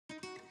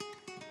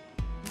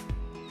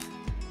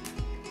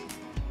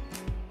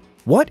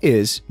What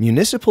is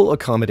Municipal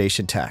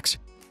Accommodation Tax?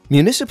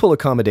 Municipal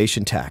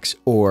Accommodation Tax,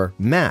 or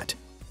MAT,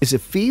 is a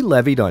fee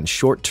levied on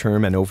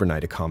short-term and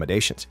overnight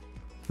accommodations.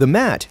 The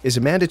MAT is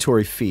a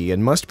mandatory fee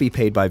and must be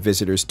paid by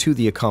visitors to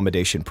the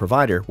accommodation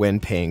provider when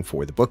paying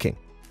for the booking.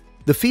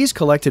 The fees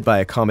collected by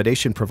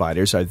accommodation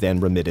providers are then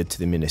remitted to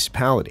the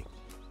municipality.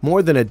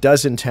 More than a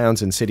dozen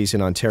towns and cities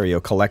in Ontario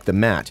collect the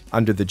MAT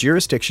under the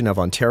jurisdiction of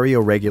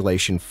Ontario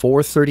Regulation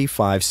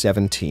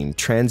 435-17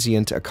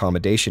 Transient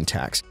Accommodation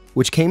Tax,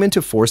 which came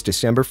into force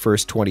December 1,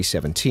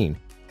 2017,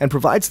 and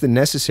provides the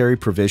necessary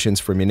provisions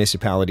for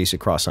municipalities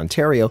across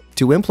Ontario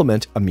to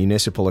implement a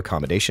municipal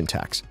accommodation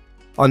tax.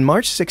 On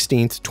March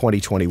 16,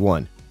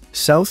 2021,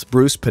 South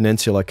Bruce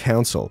Peninsula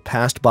Council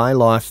passed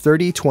Bylaw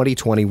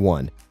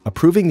 30-2021,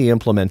 approving the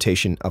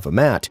implementation of a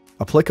MAT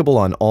applicable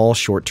on all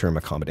short-term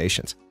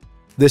accommodations.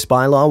 This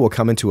bylaw will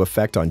come into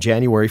effect on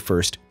January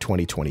 1,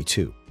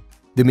 2022.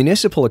 The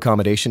municipal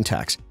accommodation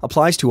tax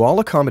applies to all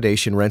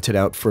accommodation rented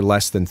out for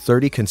less than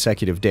 30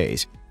 consecutive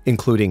days,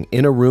 including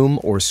in a room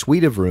or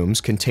suite of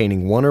rooms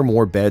containing one or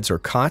more beds or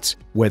cots,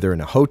 whether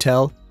in a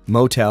hotel,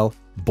 motel,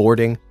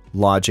 boarding,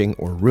 lodging,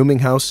 or rooming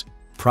house,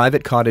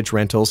 private cottage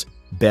rentals,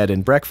 bed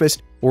and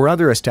breakfast, or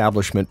other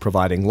establishment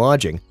providing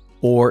lodging,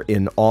 or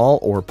in all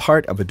or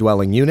part of a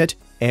dwelling unit,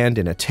 and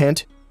in a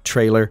tent,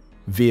 trailer,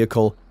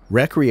 vehicle,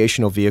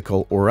 recreational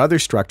vehicle, or other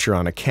structure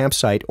on a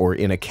campsite or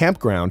in a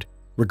campground,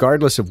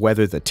 regardless of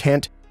whether the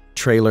tent,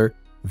 trailer,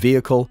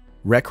 vehicle,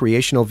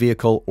 recreational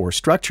vehicle, or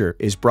structure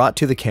is brought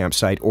to the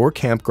campsite or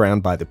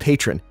campground by the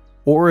patron,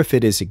 or if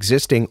it is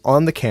existing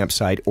on the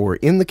campsite or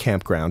in the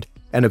campground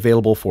and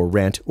available for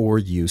rent or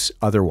use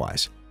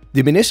otherwise.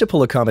 The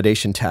municipal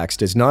accommodation tax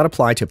does not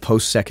apply to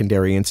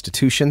post-secondary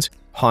institutions,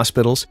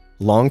 hospitals,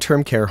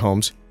 long-term care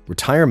homes,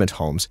 retirement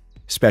homes,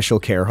 special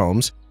care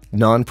homes,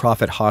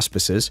 non-profit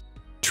hospices,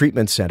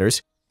 treatment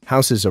centers,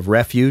 houses of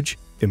refuge,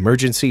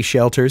 emergency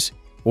shelters,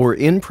 or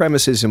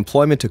in-premises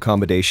employment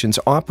accommodations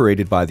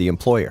operated by the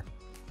employer.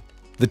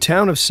 The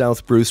town of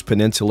South Bruce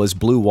Peninsula's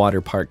Blue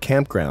Water Park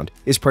Campground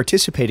is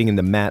participating in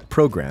the MAT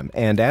program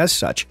and, as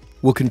such,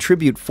 will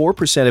contribute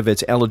 4% of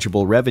its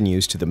eligible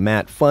revenues to the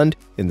MAT fund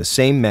in the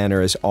same manner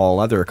as all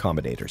other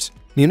accommodators.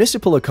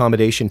 Municipal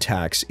accommodation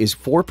tax is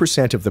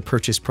 4% of the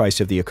purchase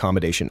price of the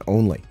accommodation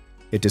only.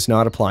 It does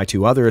not apply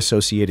to other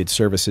associated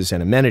services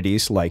and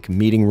amenities like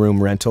meeting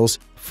room rentals,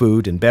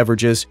 food and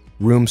beverages,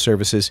 room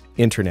services,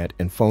 internet,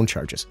 and phone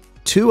charges.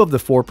 2 of the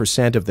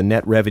 4% of the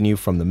net revenue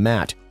from the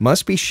MAT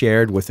must be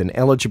shared with an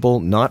eligible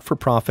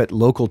not-for-profit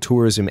local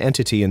tourism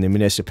entity in the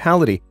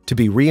municipality to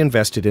be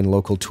reinvested in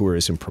local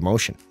tourism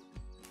promotion.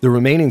 The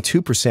remaining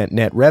 2%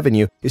 net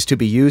revenue is to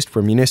be used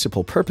for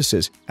municipal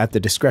purposes at the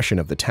discretion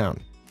of the town.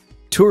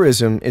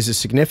 Tourism is a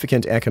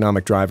significant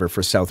economic driver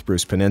for South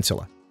Bruce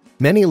Peninsula.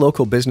 Many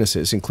local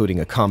businesses, including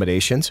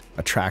accommodations,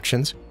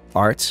 attractions,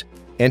 arts,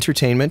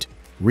 entertainment,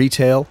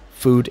 retail,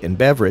 food and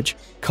beverage,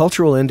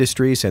 cultural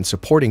industries, and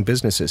supporting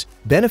businesses,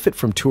 benefit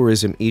from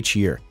tourism each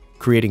year,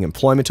 creating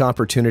employment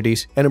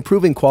opportunities and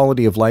improving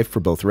quality of life for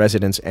both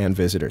residents and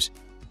visitors.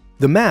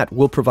 The MAT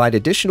will provide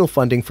additional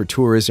funding for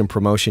tourism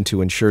promotion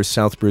to ensure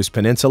South Bruce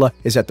Peninsula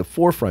is at the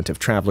forefront of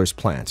travelers'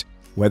 plans,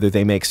 whether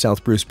they make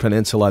South Bruce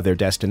Peninsula their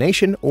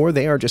destination or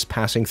they are just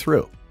passing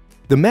through.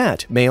 The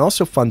MAT may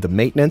also fund the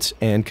maintenance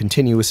and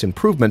continuous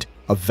improvement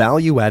of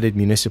value-added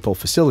municipal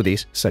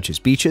facilities such as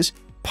beaches,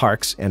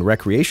 parks, and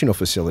recreational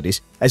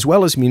facilities, as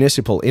well as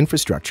municipal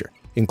infrastructure,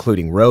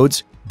 including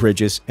roads,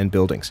 bridges, and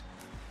buildings.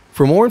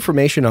 For more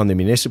information on the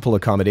municipal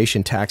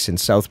accommodation tax in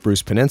South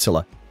Bruce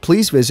Peninsula,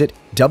 please visit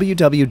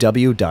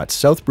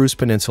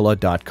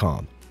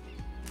www.southbrucepeninsula.com.